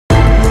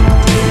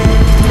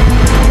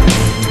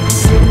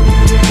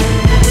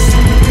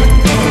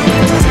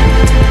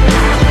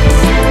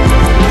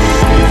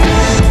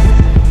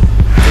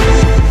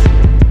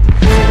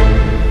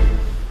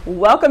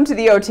Welcome to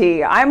the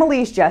OT. I'm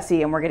Elise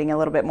Jesse, and we're getting a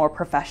little bit more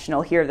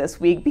professional here this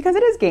week because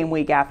it is game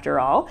week after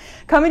all.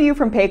 Coming to you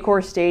from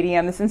Paycor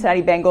Stadium, the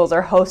Cincinnati Bengals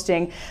are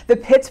hosting the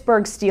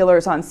Pittsburgh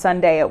Steelers on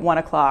Sunday at 1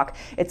 o'clock.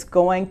 It's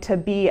going to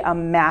be a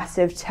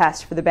massive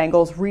test for the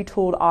Bengals'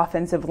 retooled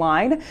offensive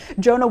line.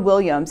 Jonah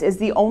Williams is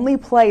the only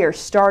player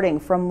starting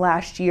from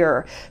last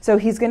year, so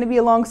he's going to be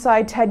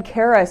alongside Ted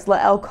Karras,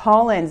 Lael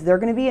Collins. They're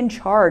going to be in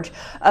charge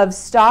of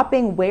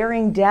stopping,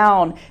 wearing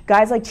down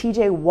guys like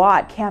TJ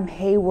Watt, Cam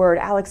Hayward,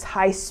 Alex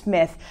Highsmith.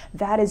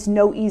 That is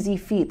no easy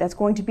feat. That's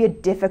going to be a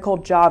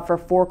difficult job for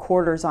 4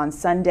 quarters on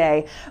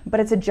Sunday, but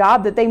it's a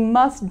job that they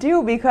must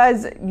do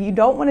because you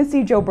don't want to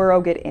see Joe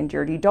Burrow get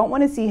injured. You don't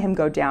want to see him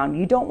go down.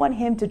 You don't want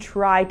him to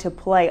try to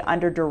play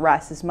under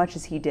duress as much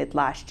as he did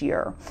last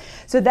year.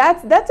 So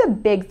that's a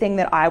big thing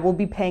that I will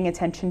be paying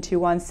attention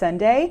to on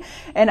Sunday.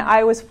 And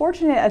I was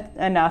fortunate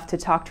enough to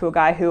talk to a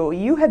guy who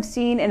you have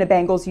seen in a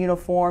Bengals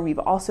uniform. You've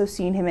also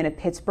seen him in a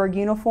Pittsburgh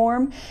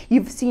uniform.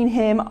 You've seen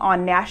him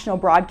on national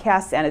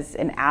broadcasts and as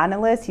an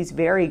analyst. He's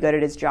very good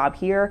at his job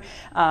here.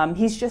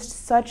 He's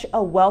just such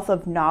a wealth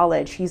of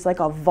knowledge. He's like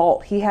a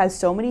vault. He has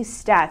so many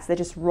stats that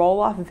just roll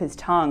off of his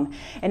tongue.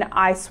 And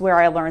I swear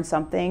I learn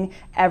something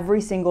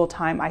every single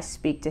time I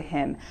speak to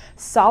him.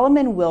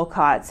 Solomon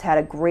Wilcots had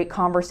a great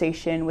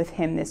conversation with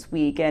him this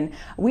week. And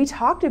we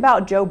talked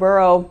about Joe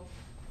Burrow,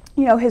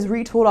 you know, his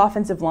retooled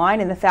offensive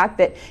line and the fact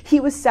that he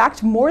was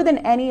sacked more than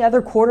any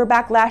other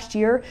quarterback last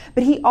year,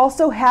 but he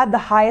also had the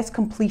highest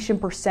completion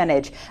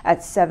percentage at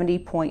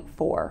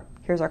 70.4.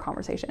 Here's our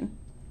conversation.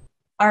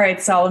 All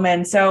right,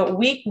 Solomon. So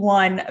week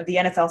 1 of the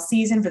NFL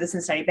season for the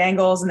Cincinnati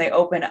Bengals, and they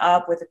open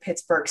up with the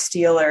Pittsburgh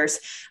Steelers.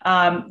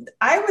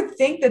 I would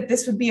think that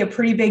this would be a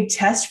pretty big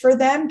test for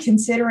them,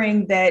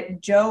 considering that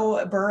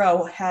Joe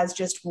Burrow has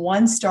just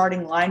one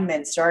starting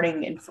lineman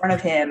starting in front of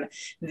him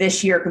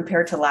this year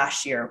compared to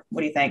last year.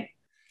 What do you think?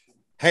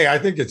 Hey, I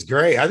think it's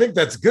great. I think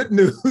that's good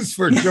news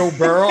for Joe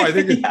Burrow. I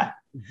think it's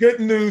good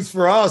news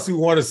for us who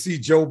want to see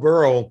Joe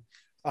Burrow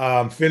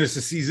finish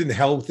the season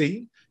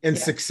healthy and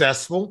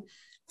successful.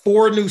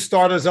 4 new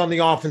starters on the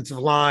offensive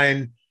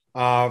line,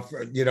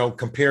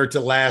 compared to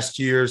last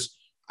year's.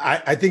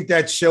 I think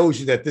that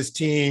shows you that this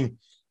team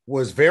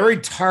was very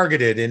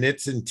targeted in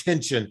its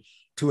intention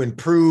to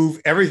improve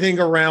everything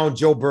around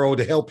Joe Burrow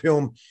to help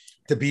him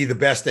to be the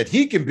best that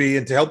he can be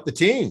and to help the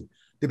team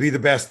to be the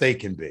best they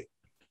can be.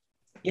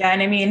 Yeah,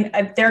 and I mean,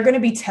 they're going to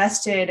be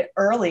tested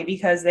early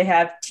because they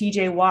have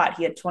TJ Watt.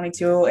 He had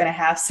 22 and a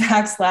half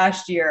sacks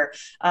last year.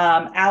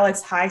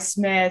 Alex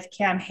Highsmith,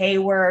 Cam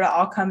Hayward,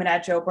 all coming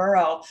at Joe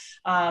Burrow.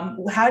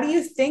 How do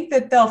you think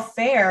that they'll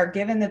fare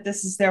given that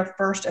this is their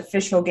first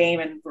official game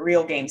and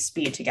real game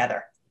speed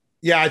together?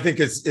 Yeah, I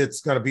think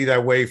it's going to be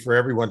that way for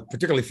everyone,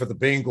 particularly for the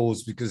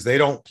Bengals, because they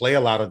don't play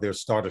a lot of their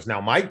starters. Now,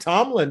 Mike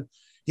Tomlin,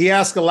 he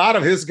asked a lot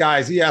of his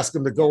guys, he asked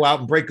them to go out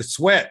and break a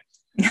sweat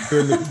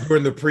during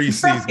the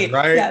preseason,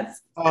 right?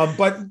 Yes.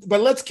 But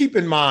let's keep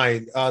in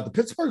mind, the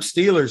Pittsburgh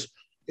Steelers,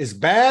 as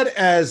bad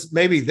as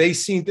maybe they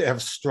seem to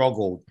have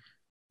struggled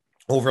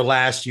over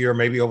last year,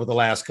 maybe over the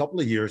last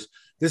couple of years,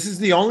 this is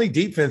the only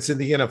defense in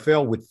the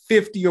NFL with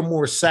 50 or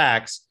more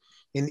sacks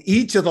in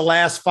each of the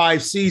last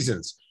 5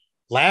 seasons.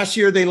 Last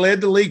year, they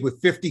led the league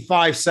with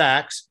 55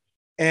 sacks,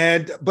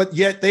 but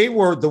yet they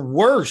were the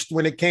worst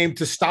when it came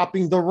to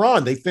stopping the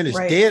run. They finished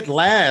dead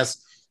last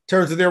in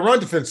terms of their run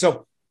defense.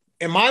 So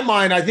in my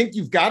mind, I think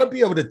you've got to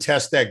be able to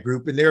test that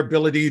group and their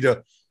ability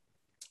to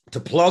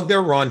plug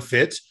their run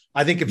fits.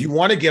 I think if you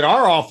want to get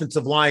our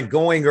offensive line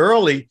going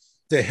early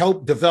to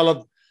help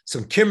develop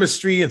some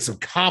chemistry and some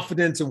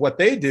confidence in what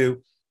they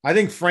do, I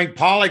think Frank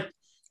Pollock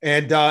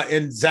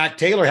and Zach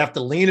Taylor have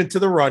to lean into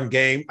the run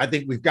game. I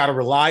think we've got to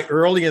rely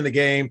early in the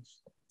game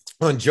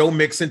on Joe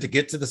Mixon to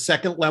get to the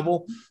second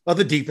level of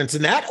the defense,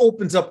 and that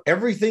opens up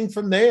everything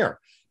from there.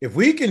 If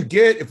we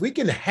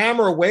can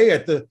hammer away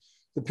at the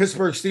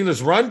Pittsburgh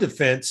Steelers run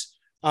defense,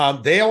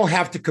 they'll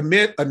have to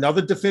commit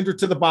another defender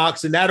to the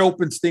box, and that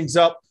opens things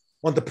up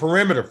on the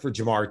perimeter for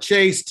Jamar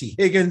Chase, T.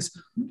 Higgins.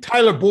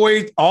 Tyler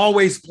Boyd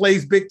always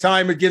plays big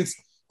time against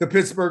the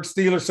Pittsburgh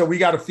Steelers, so we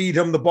got to feed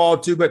him the ball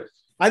too. But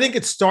I think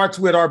it starts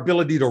with our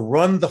ability to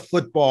run the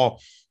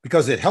football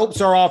because it helps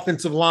our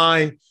offensive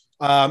line,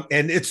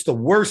 and it's the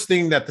worst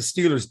thing that the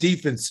Steelers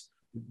defense,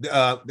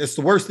 it's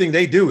the worst thing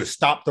they do is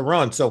stop the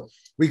run. So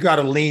we got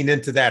to lean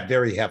into that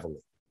very heavily.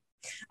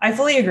 I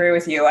fully agree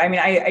with you. I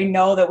mean, I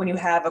know that when you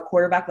have a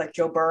quarterback like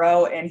Joe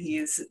Burrow and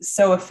he's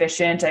so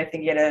efficient, I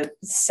think he had a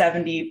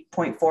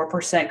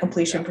 70.4%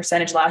 completion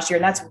percentage last year.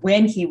 And that's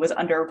when he was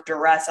under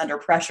duress, under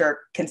pressure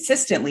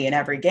consistently in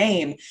every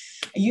game.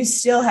 You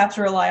still have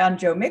to rely on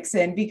Joe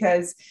Mixon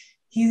because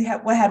he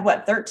had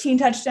 13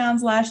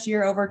 touchdowns last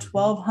year, over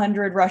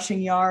 1,200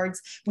 rushing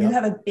yards. When you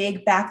have a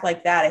big back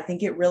like that, I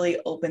think it really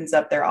opens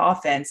up their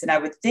offense. And I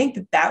would think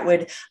that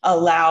would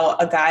allow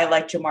a guy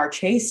like Jamar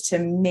Chase to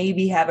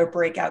maybe have a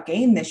breakout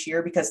game this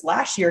year, because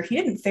last year he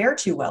didn't fare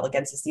too well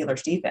against the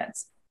Steelers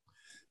defense.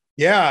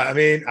 Yeah, I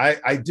mean,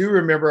 I do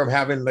remember him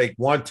having like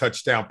 1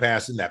 touchdown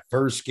pass in that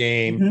first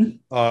game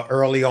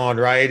early on,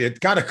 right?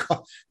 It kind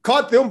of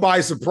caught them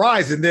by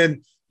surprise. And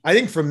then I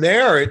think from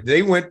there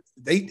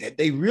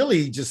they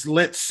really just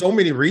lent so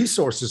many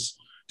resources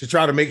to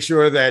try to make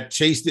sure that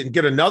Chase didn't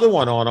get another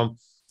one on him,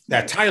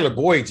 that Tyler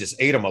Boyd just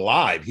ate him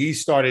alive. He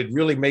started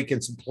really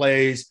making some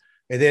plays,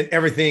 and then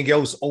everything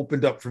else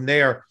opened up from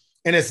there.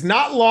 And it's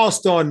not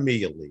lost on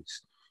me,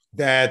 Elise,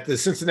 that the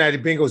Cincinnati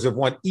Bengals have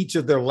won each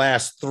of their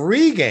last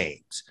 3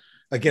 games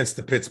against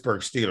the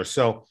Pittsburgh Steelers.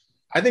 So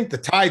I think the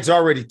tide's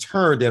already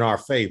turned in our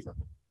favor.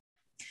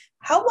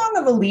 How long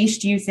of a leash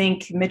do you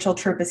think Mitchell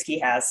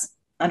Trubisky has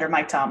under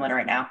Mike Tomlin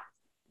right now?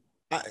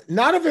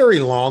 Not a very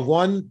long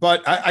one,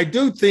 but I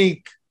do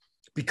think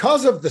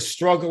because of the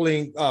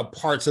struggling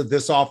parts of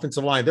this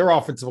offensive line, their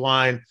offensive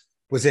line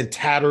was in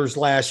tatters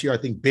last year. I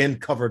think Ben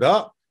covered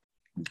up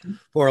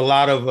for a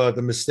lot of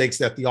the mistakes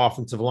that the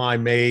offensive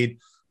line made.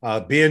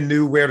 Ben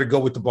knew where to go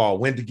with the ball,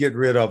 when to get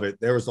rid of it.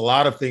 There was a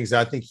lot of things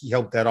that I think he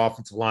helped that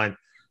offensive line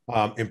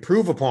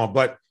improve upon,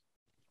 but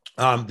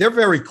they're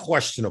very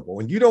questionable.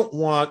 And you don't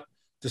want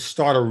to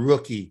start a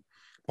rookie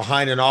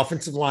behind an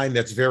offensive line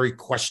that's very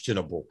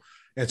questionable.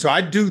 And so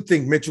I do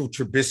think Mitchell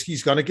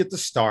Trubisky's going to get the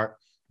start.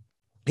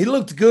 He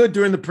looked good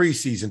during the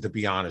preseason, to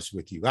be honest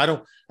with you. I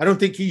don't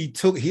think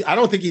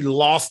he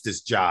lost his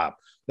job.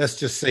 Let's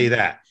just say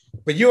that.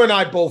 But you and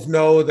I both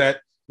know that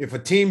if a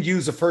team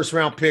used a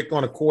first-round pick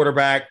on a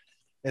quarterback,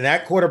 and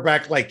that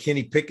quarterback, like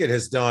Kenny Pickett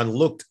has done,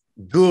 looked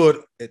good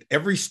at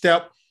every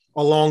step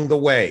along the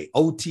way,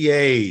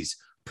 OTAs,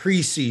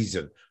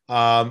 preseason.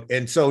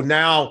 And so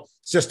now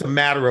it's just a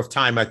matter of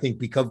time, I think,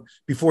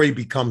 before he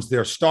becomes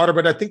their starter.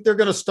 But I think they're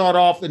going to start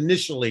off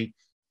initially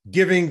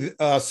giving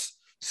us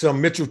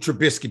some Mitchell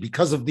Trubisky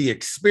because of the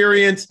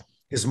experience,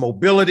 his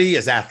mobility,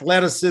 his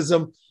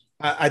athleticism.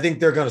 I think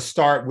they're going to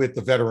start with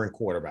the veteran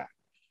quarterback.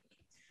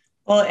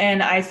 Well,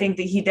 and I think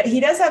that he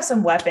does have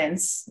some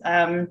weapons.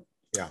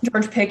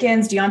 George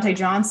Pickens, Deontay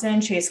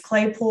Johnson, Chase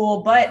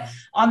Claypool, but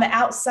on the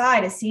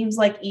outside, it seems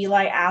like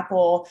Eli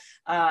Apple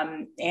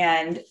and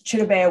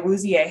Chidobe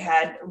Awuzie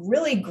had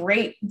really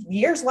great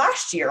years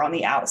last year on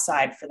the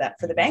outside for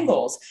the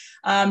Bengals.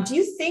 Do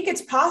you think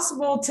it's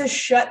possible to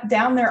shut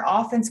down their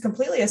offense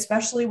completely,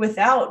 especially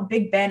without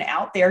Big Ben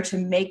out there to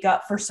make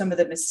up for some of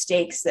the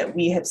mistakes that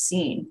we have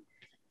seen?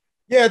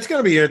 Yeah, it's going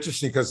to be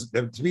interesting because,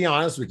 to be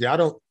honest with you, I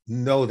don't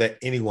know that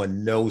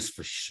anyone knows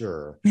for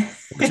sure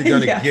what you're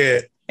going to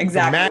get.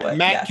 Exactly.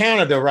 Matt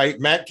Canada, right?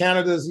 Matt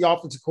Canada is the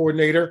offensive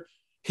coordinator.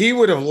 He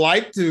would have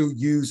liked to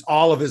use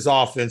all of his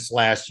offense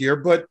last year,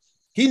 but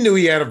he knew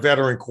he had a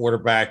veteran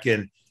quarterback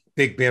in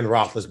Big Ben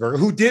Roethlisberger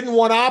who didn't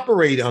want to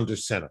operate under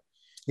center.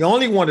 He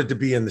only wanted to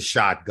be in the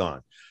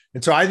shotgun.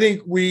 And so I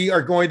think we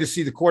are going to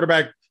see the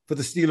quarterback for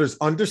the Steelers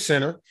under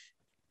center.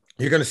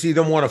 You're going to see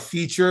them want to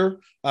feature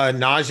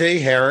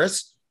Najee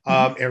Harris,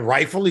 and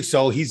rightfully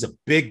so. He's a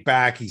big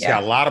back. He's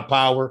got a lot of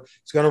power.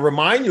 It's going to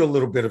remind you a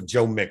little bit of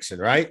Joe Mixon,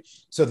 right?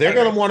 So they're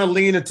going to want to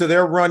lean into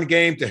their run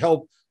game to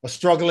help a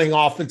struggling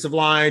offensive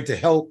line, to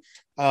help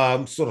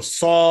sort of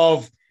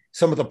solve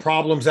some of the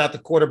problems at the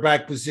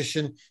quarterback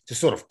position, to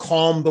sort of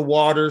calm the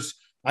waters.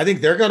 I think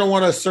they're going to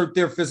want to assert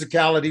their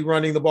physicality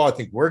running the ball. I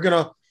think we're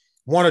going to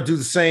want to do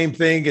the same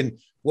thing, and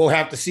we'll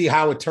have to see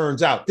how it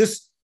turns out.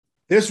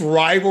 This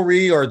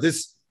rivalry or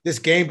this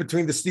game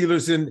between the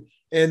Steelers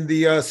and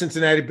the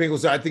Cincinnati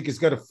Bengals, I think is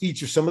going to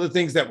feature some of the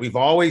things that we've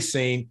always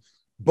seen,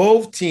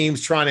 both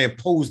teams trying to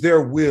impose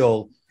their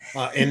will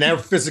and their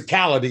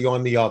physicality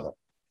on the other.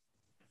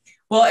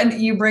 Well,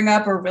 and you bring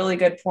up a really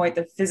good point.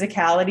 The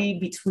physicality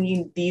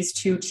between these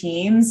two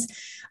teams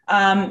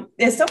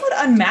is somewhat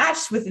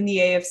unmatched within the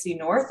AFC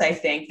North, I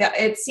think. That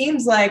it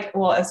seems like,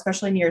 well,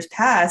 especially in years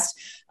past,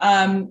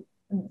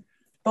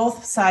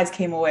 both sides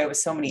came away with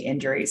so many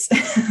injuries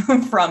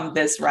from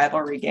this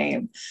rivalry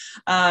game.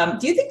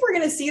 Do you think we're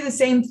going to see the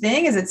same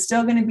thing? Is it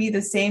still going to be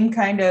the same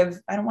kind of,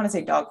 I don't want to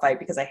say dogfight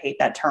because I hate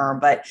that term,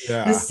 but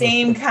the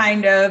same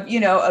kind of,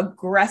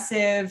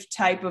 aggressive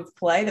type of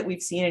play that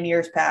we've seen in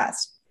years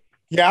past?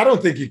 Yeah, I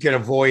don't think you can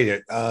avoid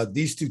it.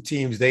 These two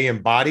teams, they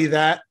embody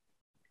that.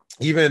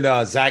 Even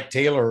Zach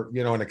Taylor,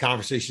 in a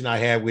conversation I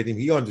had with him,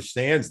 he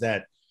understands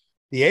that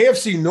the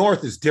AFC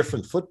North is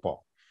different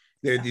football.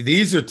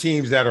 These are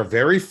teams that are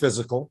very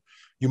physical.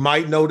 You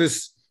might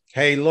notice,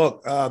 hey,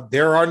 look,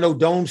 there are no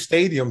dome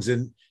stadiums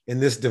in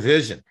this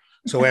division.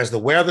 So as the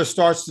weather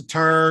starts to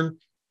turn,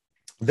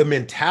 the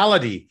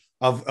mentality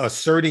of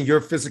asserting your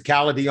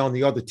physicality on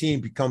the other team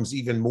becomes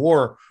even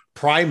more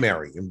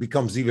primary and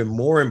becomes even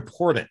more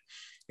important.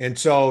 And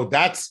so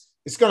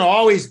it's going to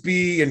always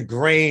be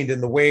ingrained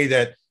in the way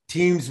that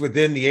teams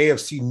within the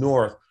AFC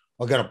North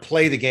are going to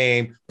play the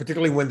game,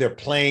 particularly when they're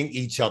playing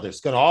each other.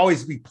 It's going to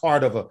always be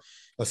part of a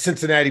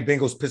Cincinnati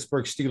Bengals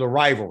Pittsburgh Steelers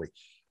rivalry.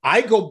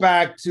 I go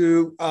back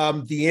to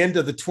the end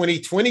of the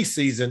 2020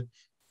 season.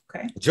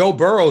 Okay. Joe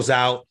Burrow's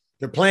out.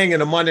 They're playing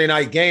in a Monday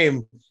night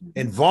game,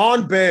 and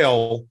Von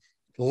Bell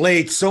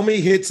laid so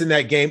many hits in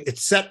that game. It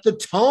set the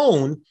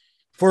tone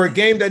for a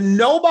game that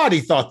nobody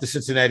thought the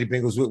Cincinnati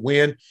Bengals would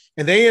win,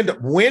 and they end up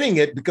winning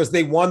it because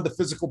they won the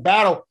physical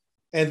battle,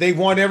 and they've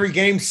won every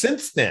game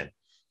since then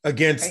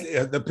against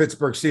the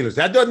Pittsburgh Steelers.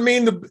 That doesn't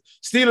mean the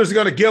Steelers are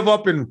going to give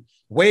up and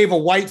wave a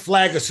white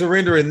flag of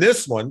surrender in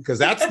this one, because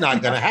that's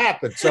not going to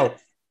happen. So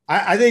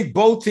I think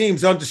both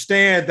teams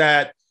understand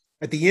that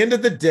at the end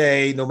of the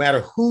day, no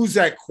matter who's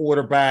at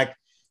quarterback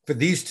for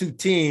these two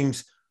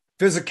teams,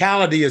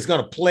 physicality is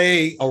going to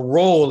play a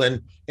role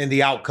in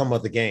the outcome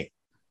of the game.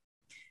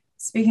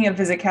 Speaking of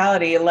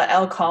physicality,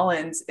 Lael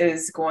Collins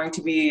is going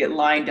to be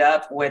lined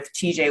up with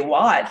TJ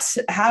Watt.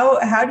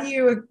 How do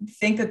you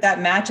think that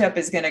matchup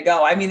is going to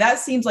go? I mean, that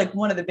seems like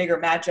one of the bigger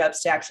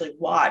matchups to actually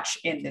watch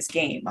in this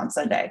game on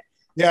Sunday.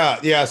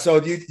 Yeah.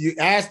 So you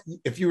asked,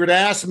 if you were to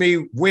ask me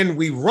when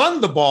we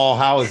run the ball,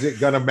 how is it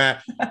going to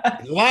match?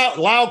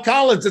 Lael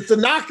Collins, it's a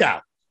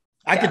knockout.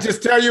 I could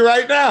just tell you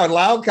right now,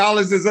 Lael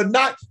Collins is a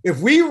knock. If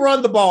we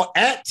run the ball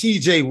at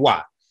TJ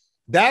Watt,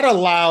 that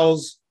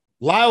allows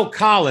Lael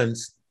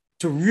Collins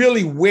to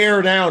really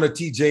wear down a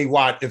TJ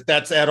Watt, if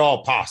that's at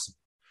all possible.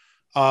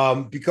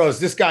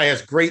 Because this guy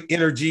has great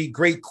energy,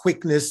 great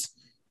quickness,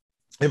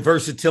 and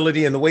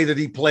versatility in the way that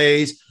he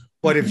plays.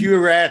 But if you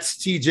were at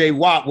TJ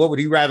Watt, what would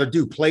he rather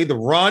do? Play the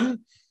run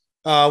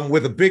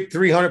with a big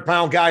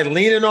 300-pound guy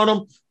leaning on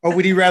him? Or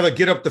would he rather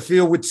get up the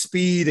field with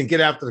speed and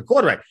get after the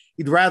quarterback?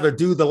 He'd rather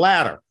do the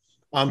latter.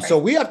 So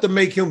we have to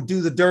make him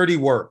do the dirty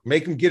work,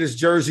 make him get his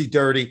jersey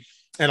dirty,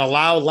 and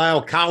allow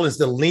Lael Collins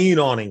to lean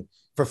on him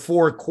for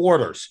 4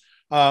 quarters.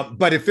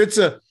 But if it's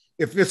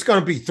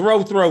going to be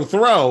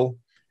throw,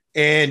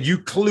 and you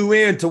clue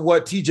in to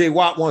what TJ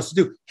Watt wants to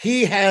do,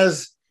 he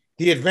has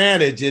the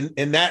advantage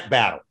in that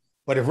battle.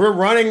 But if we're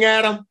running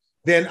at him,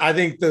 then I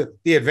think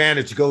the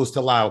advantage goes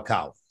to Lael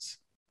Collins.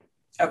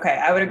 Okay,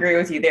 I would agree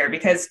with you there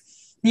because,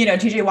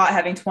 TJ Watt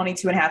having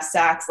 22.5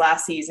 sacks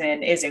last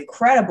season is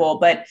incredible,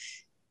 but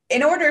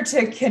in order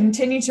to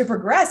continue to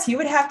progress, he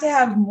would have to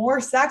have more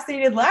sacks than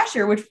he did last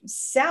year, which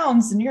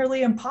sounds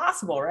nearly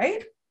impossible,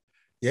 right?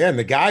 Yeah, and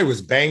the guy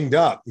was banged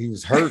up. He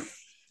was hurt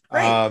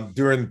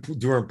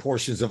during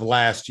portions of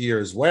last year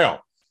as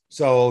well.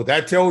 So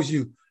that tells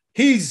you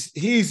he's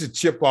a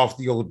chip off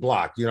the old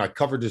block. I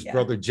covered his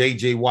brother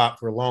J.J. Watt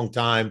for a long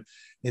time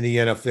in the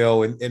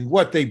NFL, and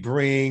what they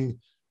bring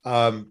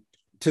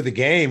to the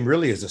game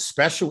really is a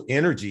special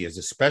energy, is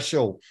a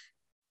special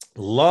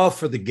love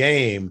for the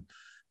game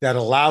that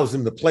allows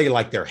them to play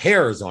like their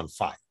hair is on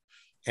fire.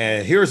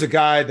 And here's a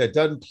guy that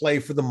doesn't play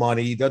for the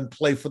money. He doesn't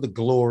play for the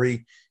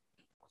glory.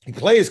 He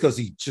plays because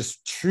he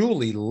just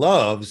truly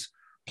loves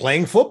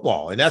playing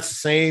football. And that's the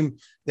same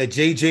that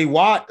J.J.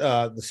 Watt,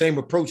 the same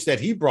approach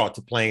that he brought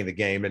to playing the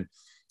game.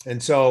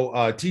 And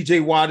so T.J.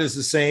 Watt is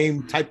the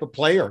same type of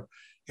player.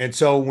 And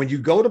so when you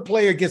go to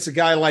play against a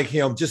guy like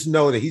him, just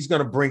know that he's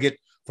going to bring it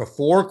for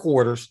 4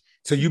 quarters.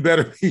 So you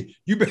better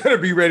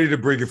be ready to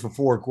bring it for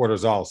 4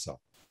 quarters also.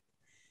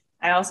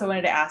 I also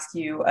wanted to ask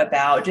you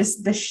about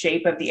just the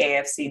shape of the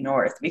AFC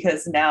North,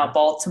 because now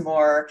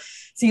Baltimore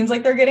seems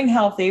like they're getting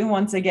healthy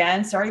once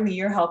again, starting the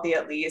year healthy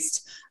at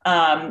least.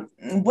 How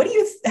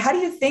do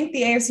you think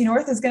the AFC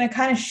North is going to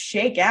kind of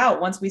shake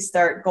out once we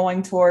start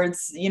going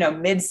towards,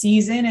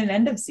 mid-season and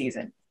end of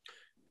season?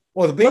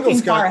 Well, the Bengals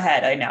looking far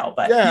ahead, I know,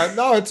 but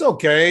no, it's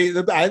okay.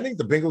 I think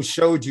the Bengals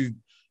showed you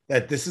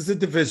that this is a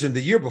division.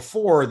 The year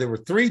before, there were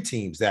 3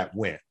 teams that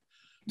went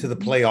to the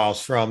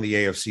playoffs from the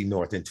AFC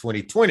North in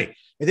 2020.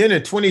 And then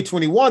in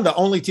 2021, the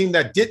only team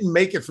that didn't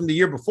make it from the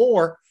year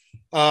before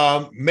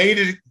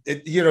made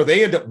it,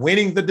 they ended up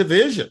winning the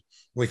division.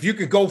 Well, if you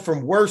could go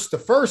from worst to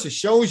first, it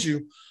shows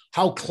you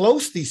how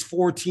close these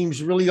 4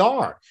 teams really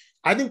are.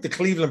 I think the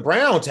Cleveland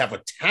Browns have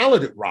a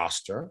talented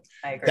roster.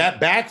 I agree.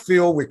 That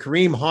backfield with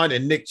Kareem Hunt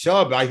and Nick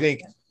Chubb, I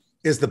think,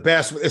 is the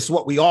best. It's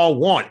what we all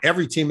want.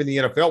 Every team in the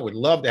NFL would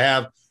love to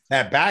have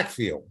that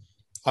backfield.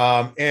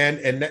 And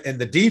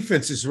the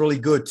defense is really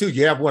good too.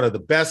 You have one of the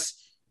best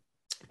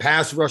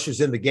pass rushers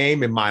in the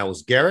game in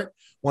Myles Garrett,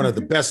 one of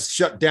the best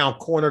shutdown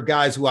corner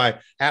guys who I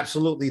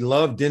absolutely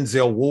love,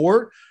 Denzel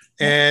Ward.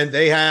 And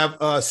they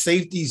have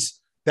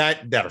safeties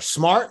that are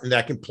smart and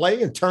that can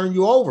play and turn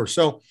you over.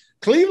 So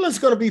Cleveland's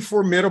going to be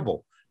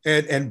formidable.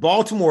 And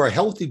Baltimore, a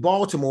healthy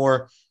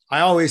Baltimore, I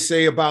always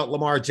say about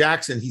Lamar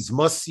Jackson, he's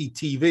must-see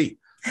TV.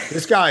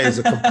 This guy is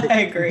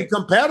a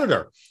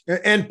competitor.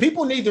 And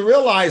people need to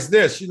realize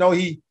this.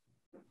 He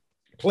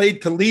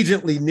played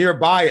collegiately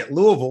nearby at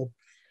Louisville.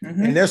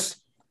 And there's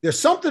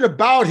something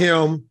about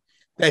him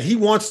that he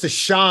wants to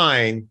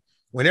shine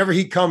whenever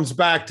he comes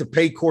back to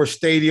Paycor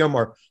Stadium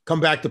or come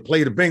back to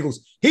play the Bengals.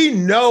 He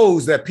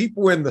knows that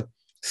people in the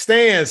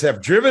stands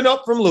have driven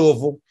up from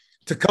Louisville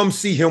to come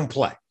see him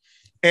play.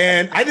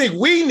 And I think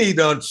we need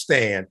to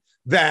understand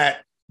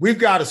that we've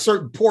got a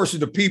certain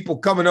portion of people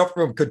coming up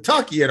from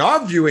Kentucky in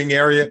our viewing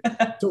area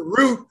to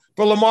root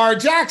for Lamar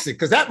Jackson,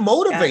 because that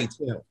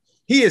motivates him.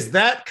 He is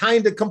that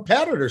kind of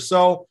competitor.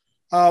 So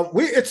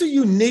it's a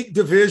unique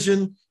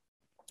division.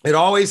 It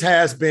always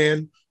has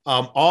been.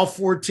 All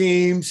 4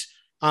 teams,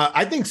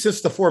 I think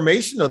since the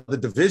formation of the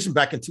division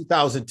back in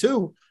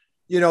 2002,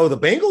 the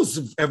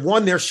Bengals have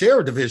won their share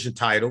of division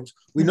titles.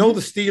 We know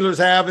the Steelers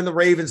have and the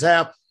Ravens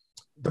have.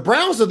 The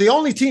Browns are the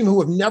only team who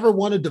have never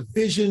won a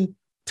division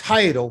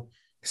title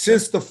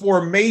since the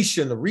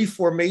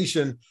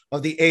reformation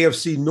of the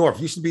AFC North.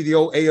 It used to be the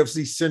old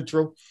AFC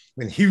Central.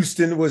 when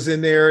Houston was in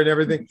there and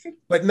everything.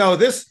 But no,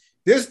 this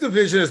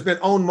division has been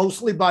owned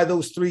mostly by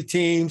those three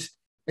teams.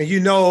 And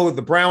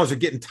the Browns are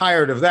getting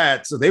tired of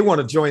that, so they want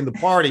to join the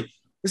party.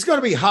 It's going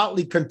to be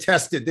hotly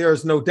contested. There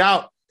is no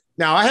doubt.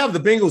 Now, I have the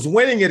Bengals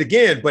winning it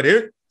again, but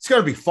it's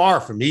going to be far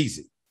from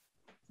easy.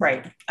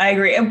 Right. I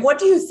agree. And what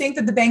do you think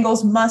that the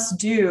Bengals must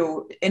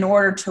do in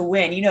order to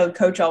win?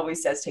 Coach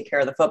always says, take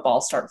care of the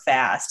football, start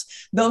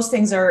fast. Those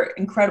things are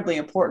incredibly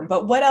important.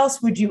 But what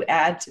else would you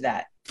add to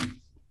that?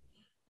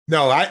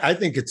 No, I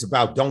think it's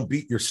about don't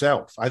beat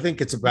yourself. I think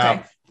it's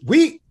about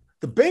the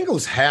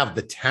Bengals have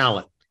the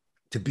talent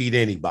to beat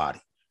anybody.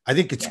 I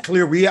think it's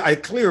clear. We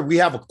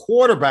have a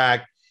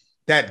quarterback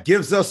that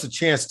gives us a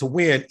chance to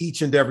win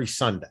each and every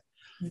Sunday.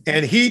 Mm-hmm.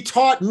 And he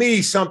taught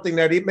me something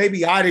that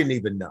maybe I didn't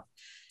even know.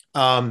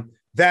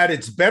 That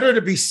it's better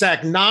to be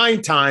sacked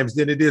 9 times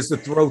than it is to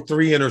throw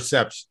 3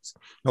 interceptions.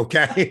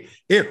 Okay.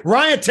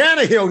 Ryan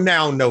Tannehill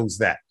now knows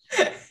that.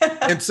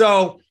 And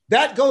so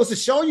that goes to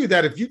show you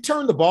that if you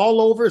turn the ball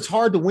over, it's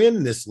hard to win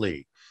in this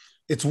league.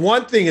 It's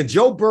one thing. And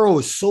Joe Burrow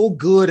is so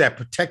good at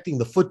protecting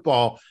the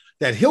football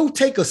that he'll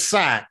take a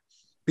sack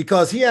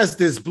because he has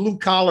this blue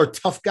collar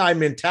tough guy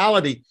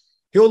mentality.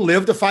 He'll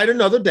live to fight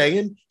another day.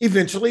 And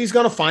eventually he's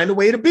going to find a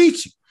way to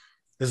beat you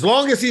as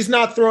long as he's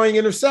not throwing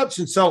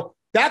interceptions. So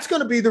that's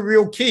going to be the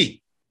real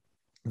key.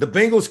 The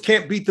Bengals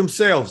can't beat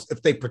themselves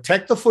if they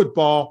protect the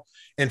football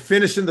and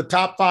finish in the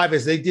top 5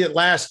 as they did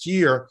last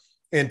year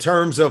in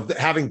terms of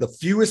having the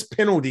fewest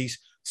penalties,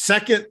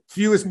 second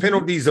fewest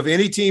penalties of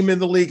any team in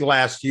the league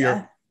last year.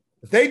 Yeah.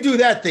 If they do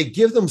that, they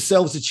give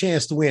themselves a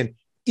chance to win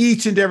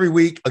each and every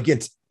week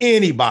against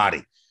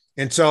anybody.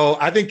 And so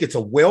I think it's a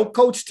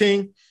well-coached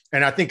team,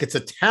 and I think it's a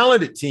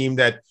talented team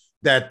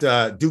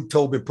that Duke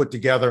Tobin put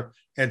together.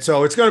 And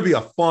so it's going to be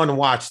a fun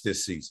watch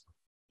this season.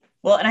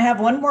 Well, and I have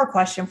one more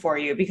question for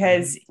you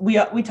because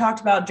we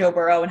talked about Joe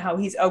Burrow and how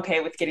he's okay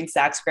with getting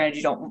sacks. Granted,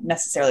 you don't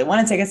necessarily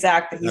want to take a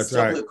sack, but he's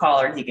still blue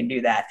collar and he can do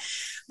that.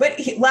 But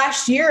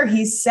last year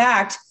he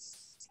sacked,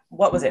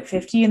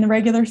 50 in the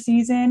regular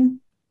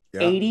season?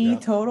 80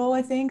 total,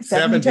 I think.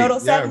 70 total.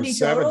 70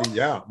 total. 70,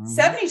 yeah. Mm-hmm.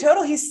 70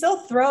 total. He still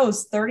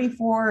throws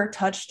 34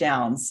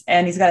 touchdowns,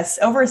 and he's got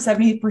over a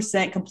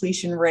 70%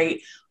 completion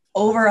rate,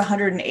 over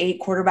 108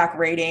 quarterback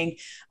rating.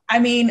 I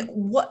mean,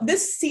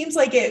 this seems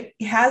like it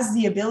has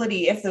the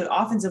ability, if the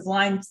offensive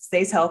line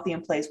stays healthy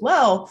and plays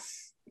well,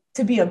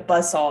 to be a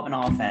buzzsaw of an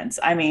offense.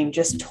 I mean,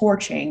 just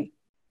torching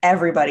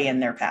everybody in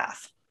their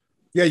path.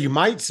 Yeah, you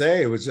might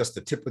say it was just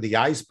the tip of the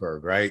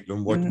iceberg, right?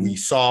 And what we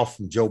saw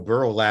from Joe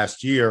Burrow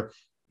last year,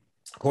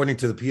 according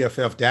to the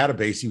PFF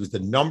database, he was the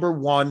number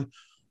 1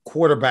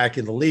 quarterback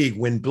in the league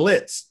when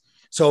blitzed.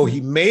 So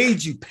he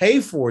made you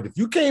pay for it. If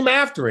you came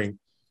after him,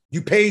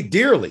 you paid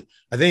dearly.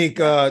 I think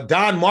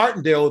Don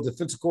Martindale,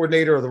 defensive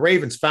coordinator of the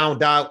Ravens,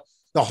 found out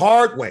the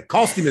hard way.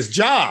 Cost him his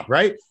job,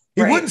 right?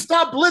 He wouldn't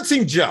stop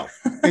blitzing Joe.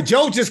 And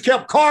Joe just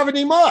kept carving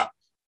him up.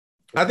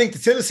 I think the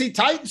Tennessee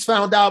Titans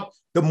found out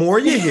the more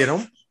you hit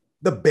him,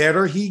 the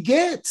better he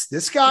gets.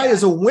 This guy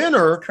is a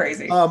winner.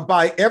 Crazy.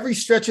 By every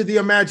stretch of the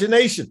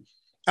imagination.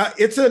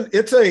 It's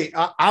a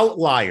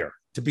outlier,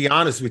 to be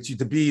honest with you,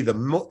 to be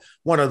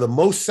one of the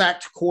most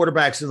sacked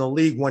quarterbacks in the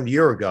league 1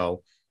 year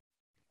ago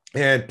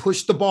and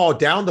push the ball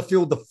down the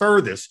field the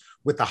furthest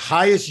with the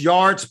highest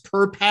yards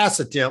per pass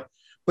attempt,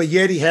 but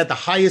yet he had the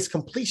highest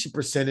completion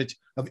percentage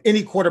of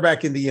any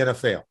quarterback in the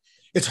NFL.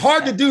 It's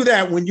hard to do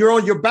that when you're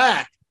on your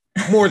back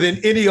more than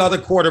any other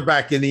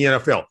quarterback in the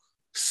NFL.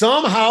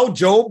 Somehow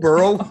Joe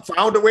Burrow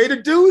found a way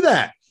to do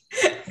that.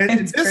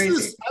 And this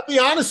is, I'll be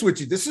honest with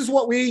you, this is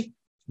what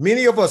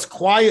many of us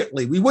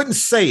quietly, we wouldn't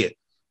say it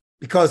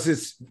because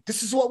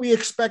this is what we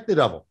expected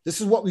of him. This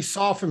is what we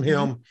saw from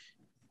him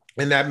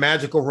in that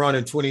magical run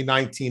in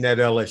 2019 at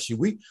LSU.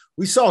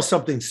 We saw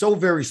something so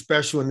very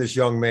special in this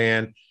young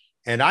man,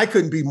 and I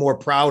couldn't be more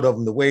proud of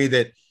him the way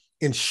that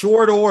in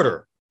short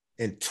order,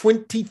 in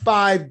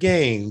 25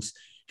 games,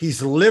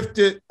 he's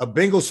lifted a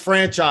Bengals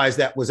franchise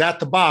that was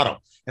at the bottom.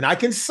 And I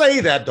can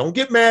say that. Don't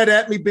get mad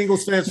at me,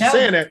 Bengals fans, for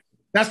saying that.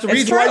 That's the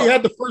reason why you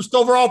had the first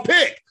overall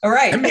pick. All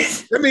right.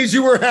 That means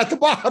you were at the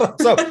bottom.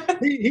 So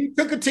he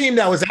took a team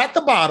that was at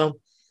the bottom,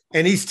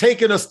 and he's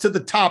taken us to the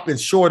top in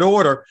short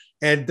order.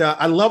 And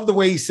I love the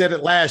way he said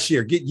it last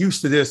year. Get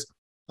used to this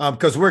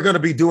because we're going to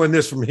be doing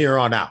this from here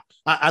on out.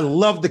 I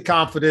love the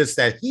confidence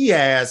that he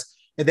has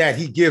and that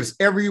he gives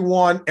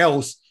everyone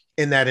else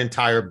in that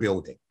entire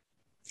building.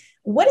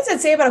 What does it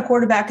say about a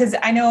quarterback? Because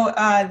I know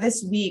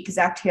this week,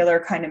 Zach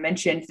Taylor kind of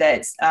mentioned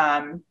that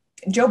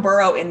Joe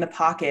Burrow in the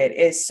pocket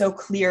is so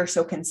clear,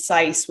 so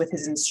concise with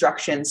his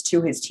instructions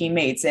to his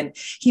teammates. And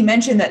he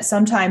mentioned that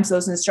sometimes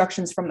those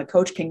instructions from the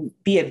coach can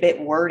be a bit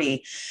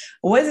wordy.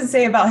 What does it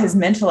say about his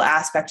mental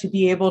aspect to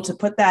be able to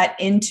put that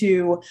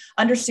into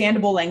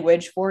understandable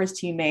language for his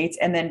teammates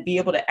and then be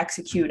able to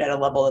execute at a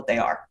level that they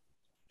are?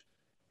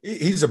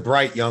 He's a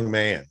bright young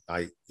man.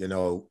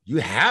 You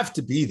have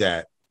to be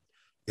that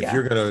if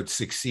you're going to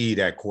succeed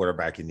at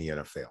quarterback in the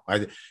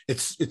NFL.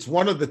 It's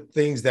one of the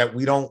things that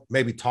we don't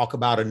maybe talk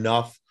about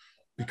enough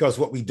because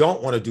what we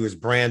don't want to do is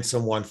brand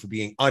someone for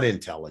being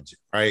unintelligent,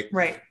 right?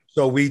 Right.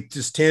 So we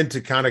just tend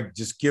to kind of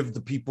just give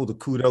the people the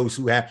kudos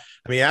who have.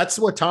 I mean, that's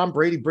what Tom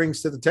Brady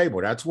brings to the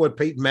table. That's what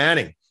Peyton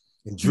Manning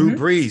and Drew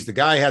Brees. The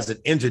guy has an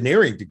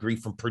engineering degree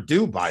from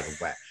Purdue, by the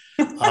way.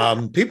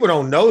 People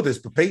don't know this,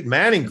 but Peyton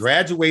Manning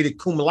graduated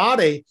cum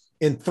laude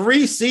in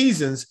 3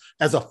 seasons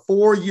as a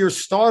 4-year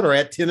starter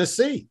at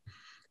Tennessee.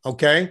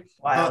 Okay.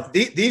 Wow.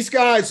 These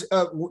guys,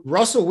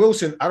 Russell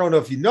Wilson, I don't know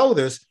if you know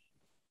this,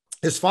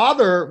 his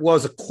father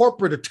was a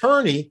corporate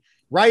attorney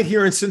right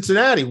here in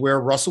Cincinnati, where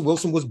Russell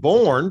Wilson was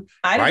born,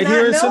 right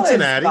here in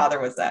Cincinnati. His father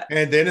was that.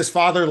 And then his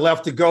father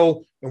left to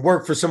go and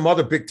work for some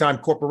other big-time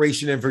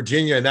corporation in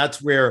Virginia, and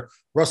that's where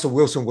Russell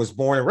Wilson was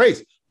born and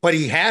raised. But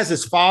he has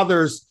his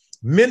father's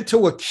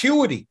mental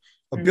acuity,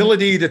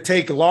 ability to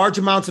take large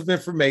amounts of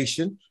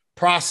information,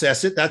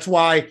 process it. That's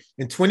why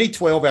in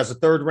 2012, as a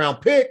 3rd-round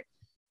pick,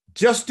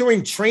 just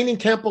during training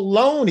camp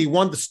alone, he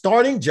won the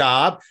starting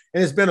job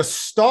and has been a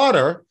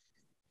starter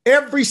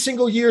every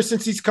single year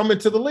since he's come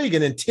into the league.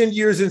 And in 10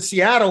 years in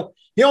Seattle,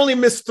 he only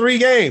missed 3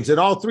 games, and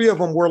all 3 of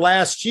them were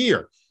last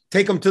year.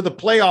 Take him to the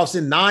playoffs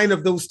in 9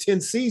 of those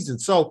 10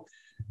 seasons. So,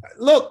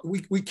 look,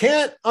 we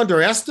can't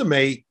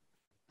underestimate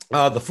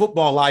the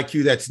football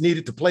IQ that's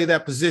needed to play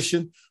that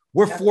position.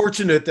 We're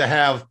fortunate to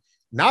have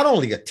not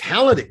only a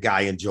talented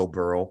guy in Joe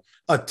Burrow,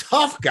 a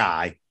tough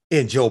guy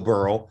in Joe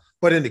Burrow,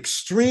 but an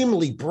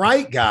extremely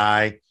bright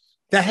guy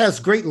that has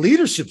great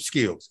leadership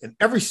skills. And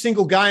every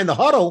single guy in the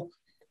huddle,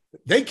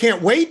 they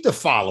can't wait to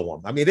follow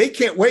him. I mean, they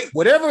can't wait.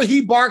 Whatever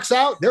he barks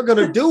out, they're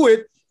going to do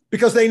it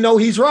because they know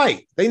he's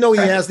right. They know he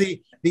has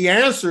the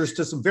answers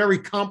to some very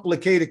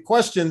complicated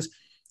questions.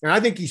 And I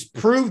think he's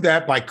proved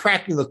that by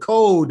cracking the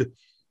code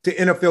to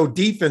NFL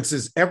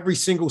defenses every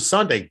single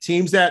Sunday.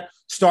 Teams that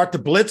start to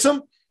blitz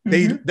them,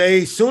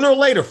 they sooner or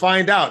later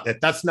find out that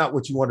that's not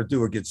what you want to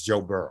do against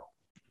Joe Burrow.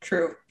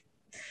 True.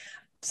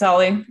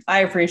 Sully, I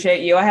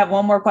appreciate you. I have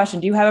one more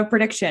question. Do you have a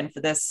prediction for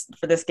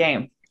this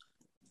game?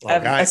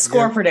 A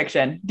score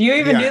prediction. Do you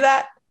even do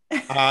that?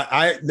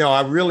 No,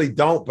 I really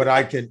don't, but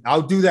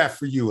I'll do that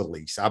for you,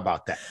 Elise. How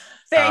about that?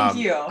 Thank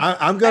you.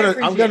 I'm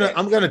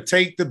gonna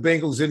take the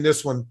Bengals in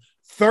this one,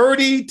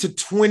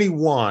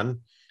 30-21.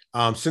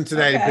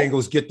 Cincinnati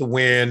Bengals get the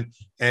win,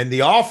 and the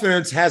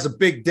offense has a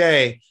big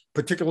day,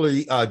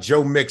 particularly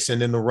Joe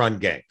Mixon in the run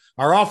game.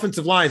 Our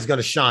offensive line is going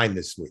to shine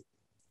this week.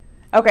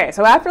 Okay,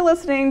 so after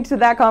listening to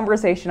that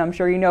conversation, I'm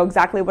sure you know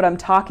exactly what I'm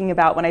talking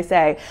about when I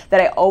say that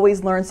I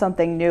always learn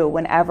something new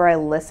whenever I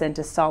listen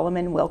to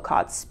Solomon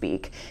Wilcots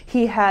speak.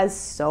 He has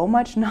so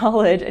much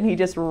knowledge, and he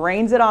just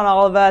rains it on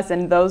all of us,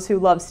 and those who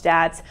love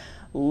stats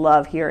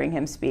love hearing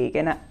him speak.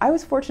 And I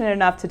was fortunate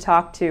enough to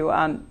talk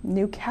to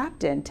new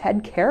captain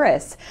Ted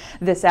Karras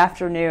this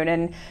afternoon.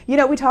 And, you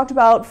know, we talked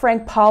about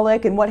Frank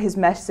Pollock and what his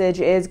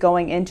message is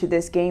going into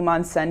this game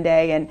on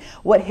Sunday and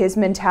what his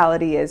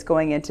mentality is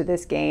going into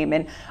this game.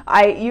 And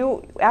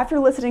after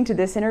listening to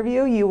this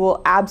interview, you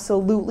will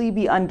absolutely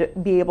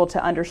be able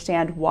to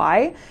understand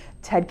why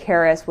Ted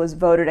Karras was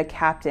voted a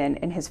captain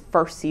in his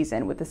first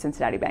season with the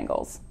Cincinnati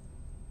Bengals.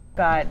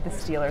 Got the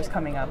Steelers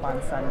coming up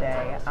on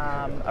Sunday,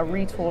 a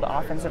retooled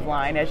offensive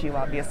line, as you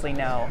obviously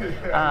know.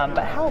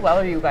 But how well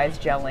are you guys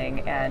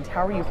gelling, and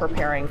how are you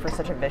preparing for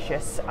such a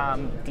vicious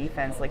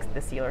defense like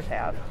the Steelers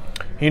have?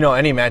 You know,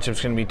 any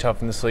matchup's going to be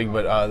tough in this league,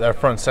 but their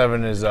front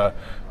seven has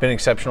been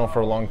exceptional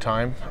for a long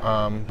time.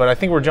 But I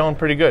think we're gelling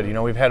pretty good. You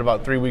know, we've had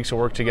about 3 weeks of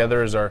work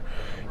together as our,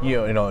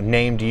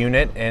 named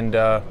unit, and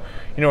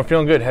we're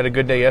feeling good. Had a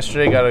good day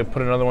yesterday. Got to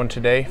put another one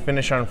today.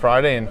 Finish on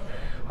Friday, and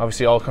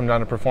obviously all come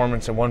down to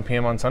performance at 1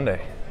 p.m. on Sunday.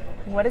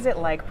 What is it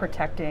like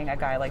protecting a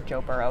guy like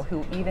Joe Burrow,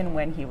 who even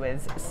when he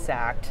was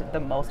sacked the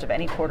most of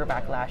any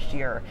quarterback last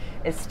year,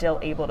 is still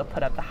able to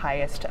put up the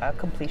highest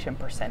completion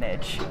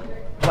percentage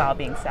while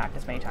being sacked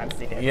as many times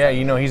as he did? Yeah,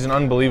 he's an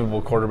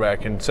unbelievable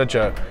quarterback, and such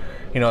a,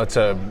 it's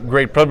a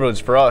great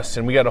privilege for us,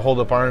 and we got to hold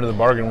up our end of the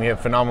bargain. We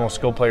have phenomenal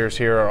skill players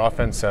here. Our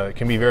offense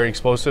can be very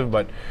explosive,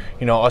 but,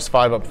 us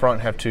 5 up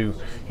front have to,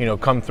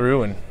 come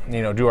through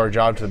and, do our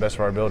job to the best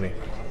of our ability.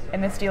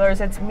 And the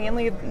Steelers, it's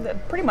mainly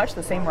pretty much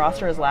the same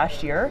roster as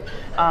last year.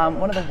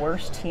 One of the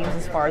worst teams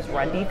as far as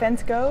run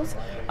defense goes.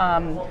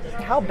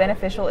 How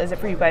beneficial is it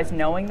for you guys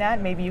knowing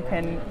that? Maybe you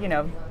can,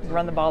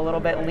 run the ball a little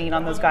bit, lean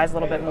on those guys a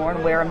little bit more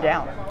and wear them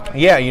down.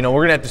 Yeah, we're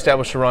going to have to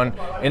establish a run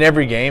in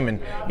every game. And,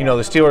 the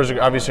Steelers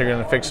are obviously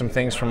going to fix some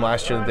things from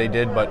last year that they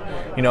did. But,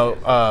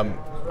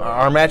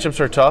 our matchups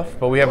are tough,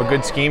 but we have a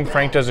good scheme.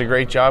 Frank does a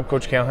great job.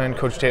 Coach Callahan,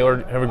 Coach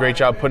Taylor have a great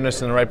job putting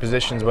us in the right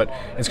positions. But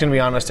it's going to be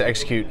on us to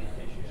execute.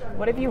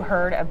 What have you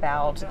heard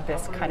about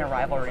this kind of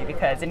rivalry?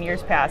 Because in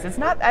years past,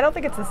 I don't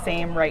think it's the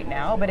same right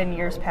now, but in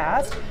years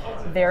past,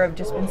 there have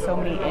just been so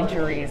many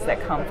injuries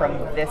that come from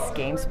this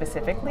game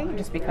specifically,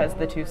 just because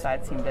the two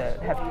sides seem to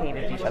have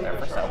hated each other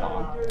for so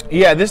long.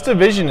 Yeah, this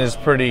division is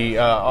pretty,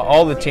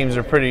 all the teams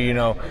are pretty,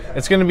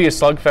 it's going to be a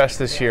slugfest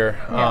this year.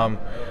 Yeah.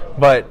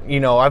 But,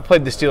 I've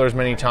played the Steelers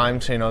many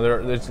times.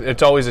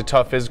 It's always a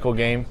tough physical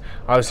game,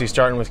 obviously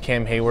starting with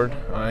Cam Hayward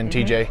and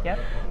TJ. Yep.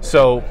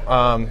 So,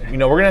 we're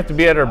going to have to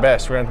be at our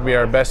best. We're going to have to be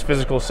our best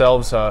physical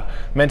selves,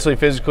 mentally,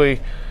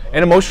 physically.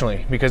 and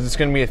emotionally, because it's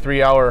going to be a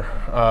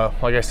 3-hour,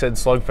 like I said,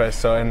 slugfest.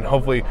 So, and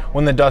hopefully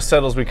when the dust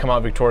settles, we come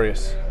out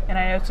victorious. And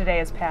I know today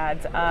is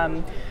pads.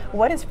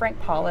 What has Frank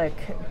Pollock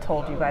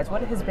told you guys?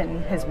 What has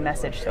been his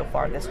message so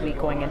far this week,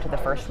 going into the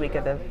first week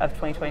of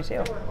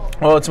 2022?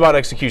 Well, it's about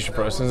execution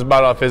for us. It's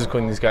about out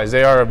physicaling these guys.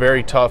 They are a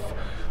very tough,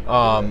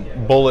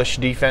 bullish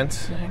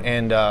defense,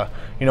 and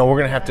we're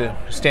going to have to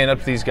stand up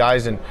to these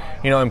guys and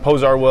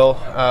impose our will,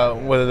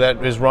 whether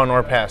that is run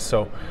or pass.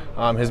 So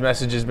his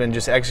message has been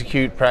just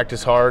execute,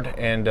 practice hard,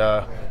 and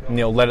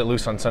let it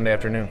loose on Sunday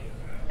afternoon.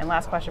 And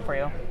last question for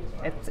you.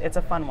 It's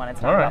a fun one.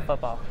 It's not about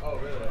football.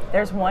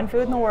 There's one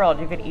food in the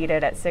world you could eat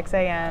it at 6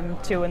 a.m.,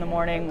 2 in the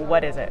morning.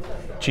 What is it?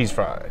 Cheese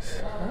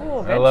fries.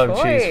 Ooh, good I love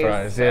choice. cheese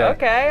fries. Yeah.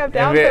 Okay, I'm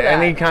down for that.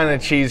 Any kind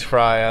of cheese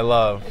fry, I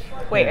love.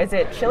 Wait, is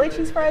it chili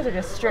cheese fries or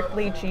just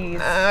strictly cheese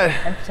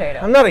and potato?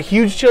 I'm not a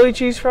huge chili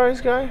cheese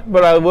fries guy,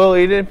 but I will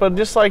eat it. But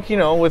just like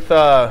with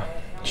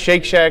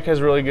Shake Shack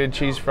has really good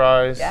cheese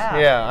fries.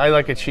 Yeah, I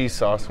like a cheese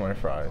sauce in my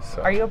fries.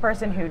 So. Are you a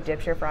person who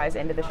dips your fries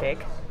into the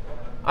shake?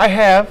 I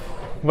have,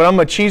 but I'm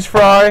a cheese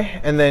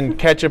fry and then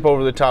ketchup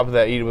over the top of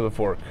that, eat it with a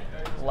fork.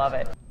 Love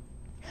it.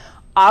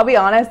 I'll be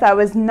honest, I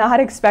was not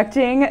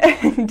expecting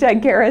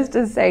Ted Karras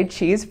to say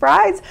cheese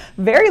fries.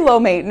 Very low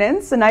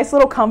maintenance, a nice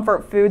little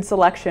comfort food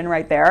selection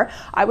right there.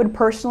 I would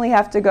personally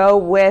have to go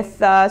with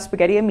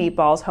spaghetti and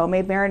meatballs,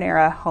 homemade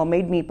marinara,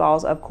 homemade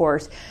meatballs, of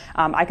course.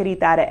 I could eat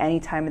that at any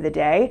time of the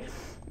day.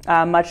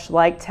 Much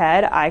like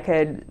Ted,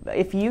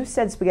 if you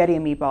said spaghetti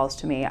and meatballs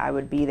to me, I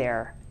would be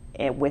there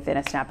within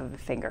a snap of a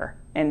finger.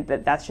 And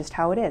that's just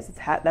how it is.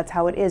 That's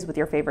how it is with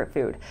your favorite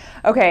food.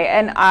 Okay,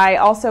 and I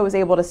also was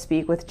able to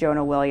speak with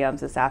Jonah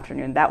Williams this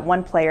afternoon. That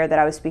one player that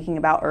I was speaking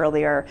about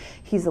earlier,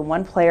 he's the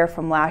one player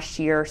from last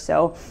year.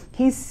 So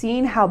he's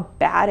seen how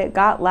bad it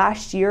got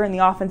last year in the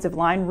offensive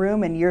line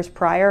room and years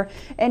prior.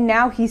 And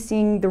now he's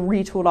seeing the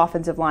retooled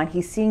offensive line.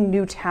 He's seeing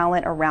new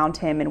talent around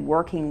him and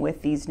working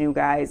with these new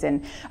guys.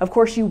 And of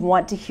course, you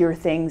want to hear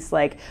things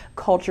like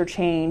culture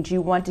change.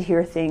 You want to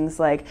hear things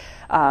like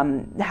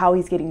how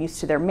he's getting used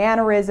to their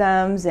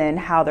mannerisms and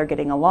how they're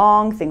getting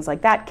along, things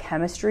like that,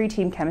 chemistry,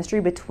 team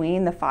chemistry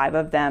between the 5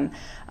 of them.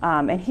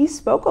 And he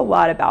spoke a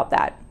lot about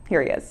that.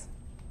 Here he is.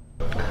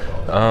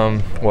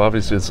 Well,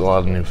 obviously it's a lot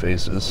of new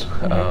faces.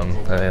 I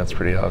think that's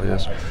pretty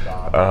obvious.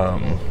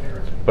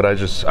 But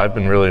I've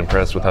been really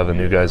impressed with how the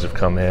new guys have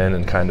come in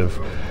and kind of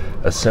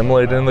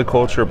assimilated in the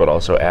culture, but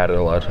also added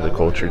a lot to the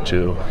culture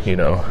too.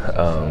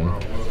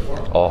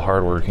 All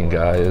hardworking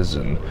guys,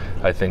 and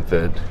I think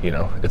that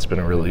it's been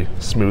a really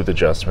smooth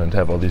adjustment to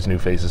have all these new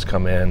faces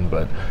come in.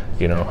 But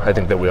I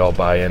think that we all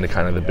buy into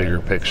kind of the bigger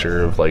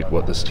picture of like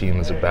what this team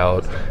is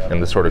about and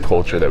the sort of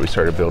culture that we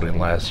started building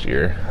last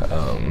year,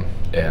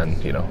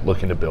 and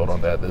looking to build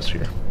on that this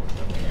year.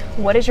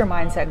 What is your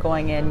mindset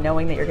going in,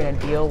 knowing that you're going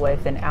to deal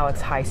with an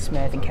Alex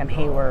Highsmith and Cam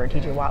Hayward,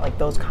 TJ Watt, like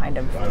those kind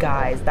of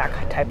guys,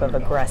 that type of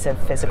aggressive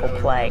physical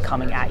play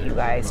coming at you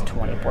guys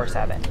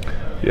 24/7?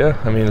 Yeah,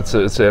 I mean it's the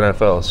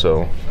NFL,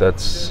 so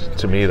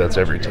to me that's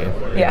every team.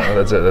 Yeah,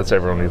 that's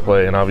everyone we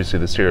play, and obviously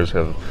the Steelers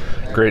have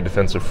great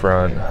defensive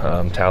front,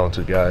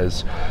 talented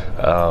guys.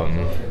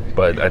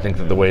 But I think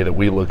that the way that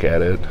we look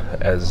at it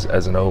as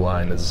an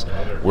O-line is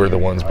we're the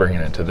ones bringing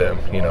it to them.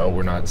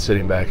 We're not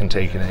sitting back and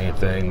taking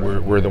anything.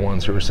 We're the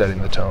ones who are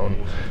setting the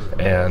tone,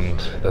 and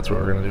that's what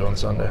we're going to do on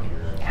Sunday.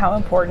 How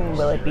important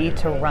will it be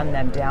to run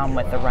them down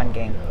with the run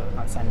game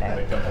on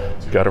Sunday?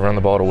 Got to run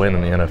the ball to win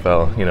in the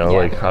NFL.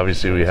 Like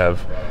obviously we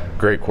have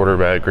great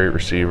quarterback, great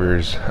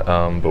receivers,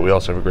 but we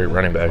also have a great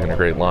running back and a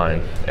great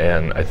line.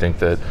 And I think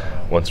that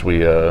once we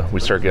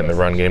start getting the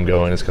run game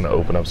going, it's going to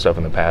open up stuff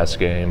in the pass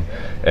game,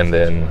 and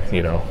then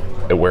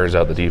it wears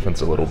out the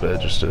defense a little bit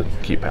just to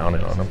keep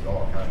pounding on them.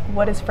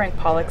 What has Frank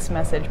Pollock's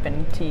message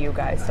been to you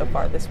guys so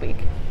far this week?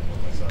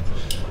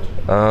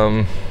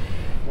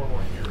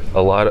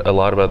 A lot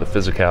about the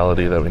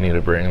physicality that we need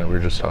to bring that we were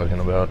just talking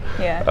about.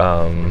 Yeah.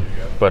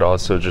 But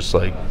also just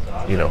like,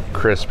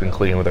 crisp and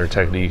clean with our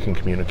technique and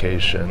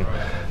communication.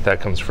 That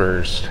comes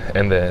first,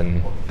 and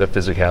then the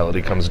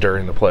physicality comes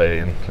during the play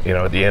and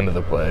at the end of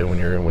the play when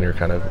you're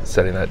kind of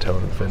setting that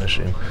tone and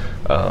finishing.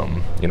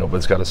 But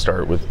it's got to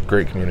start with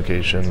great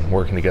communication,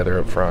 working together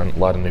up front. A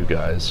lot of new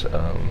guys,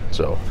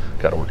 so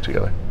got to work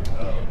together.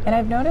 And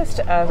I've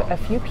noticed a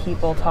few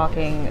people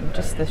talking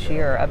just this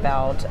year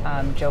about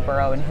Joe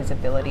Burrow and his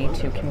ability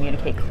to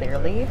communicate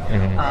clearly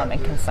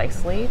and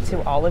concisely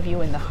to all of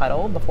you in the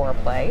huddle before a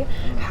play.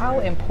 How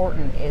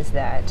important is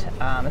that,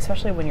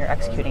 especially when you're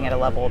executing at a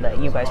level that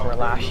you guys were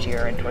last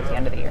year and towards the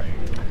end of the year?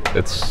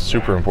 It's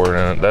super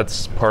important.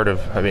 That's part of,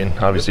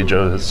 obviously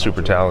Joe is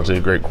super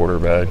talented, great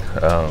quarterback.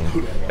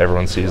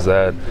 Everyone sees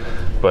that.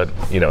 but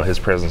his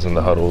presence in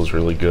the huddle is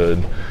really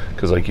good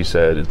because, like you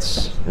said,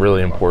 it's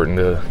really important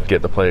to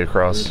get the play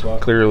across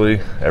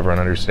clearly. Everyone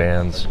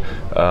understands,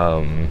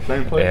 and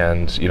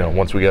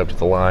once we get up to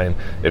the line,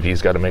 if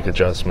he's got to make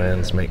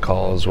adjustments, make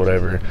calls,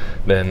 whatever,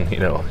 then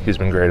he's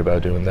been great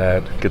about doing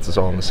that. Gets us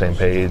all on the same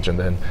page, and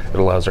then it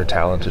allows our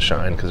talent to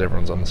shine because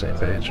everyone's on the same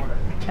page.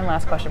 And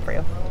last question for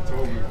you: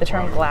 the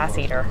term glass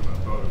eater.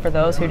 For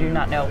those who do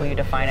not know, will you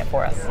define it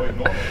for us?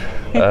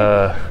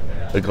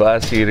 A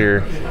glass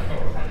eater,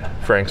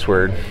 Frank's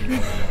word,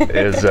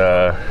 is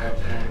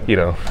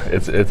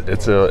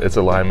it's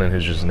a lineman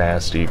who's just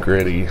nasty,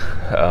 gritty,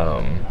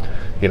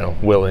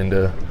 willing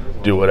to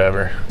do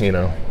whatever,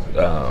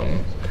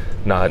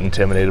 not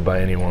intimidated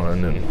by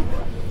anyone,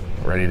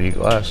 and ready to eat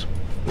glass.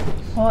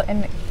 Well,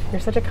 and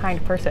you're such a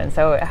kind person.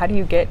 So how do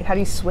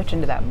you switch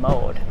into that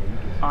mode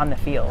on the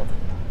field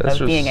of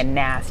being a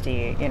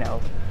nasty,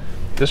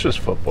 It's just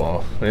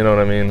football. You know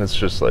what I mean? It's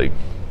just like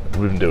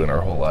we've been doing our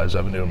whole lives.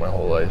 I've been doing my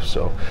whole life.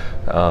 So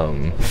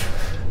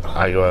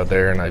I go out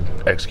there and I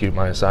execute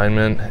my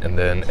assignment, and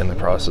then in the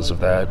process of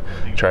that,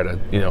 try to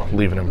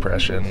leave an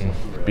impression,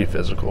 be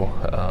physical,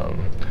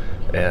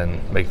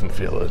 and make them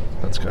feel it.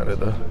 That's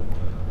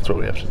what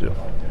we have to do.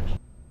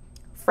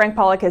 Frank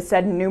Pollack has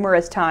said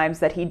numerous times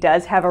that he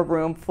does have a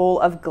room full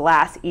of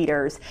glass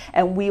eaters,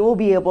 and we will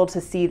be able to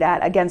see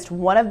that against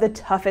one of the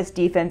toughest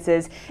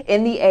defenses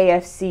in the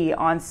AFC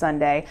on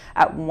Sunday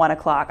at 1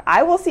 o'clock.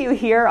 I will see you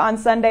here on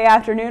Sunday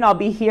afternoon. I'll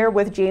be here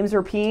with James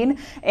Rapine,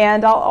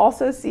 and I'll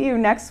also see you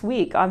next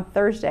week on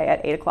Thursday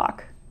at 8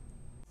 o'clock.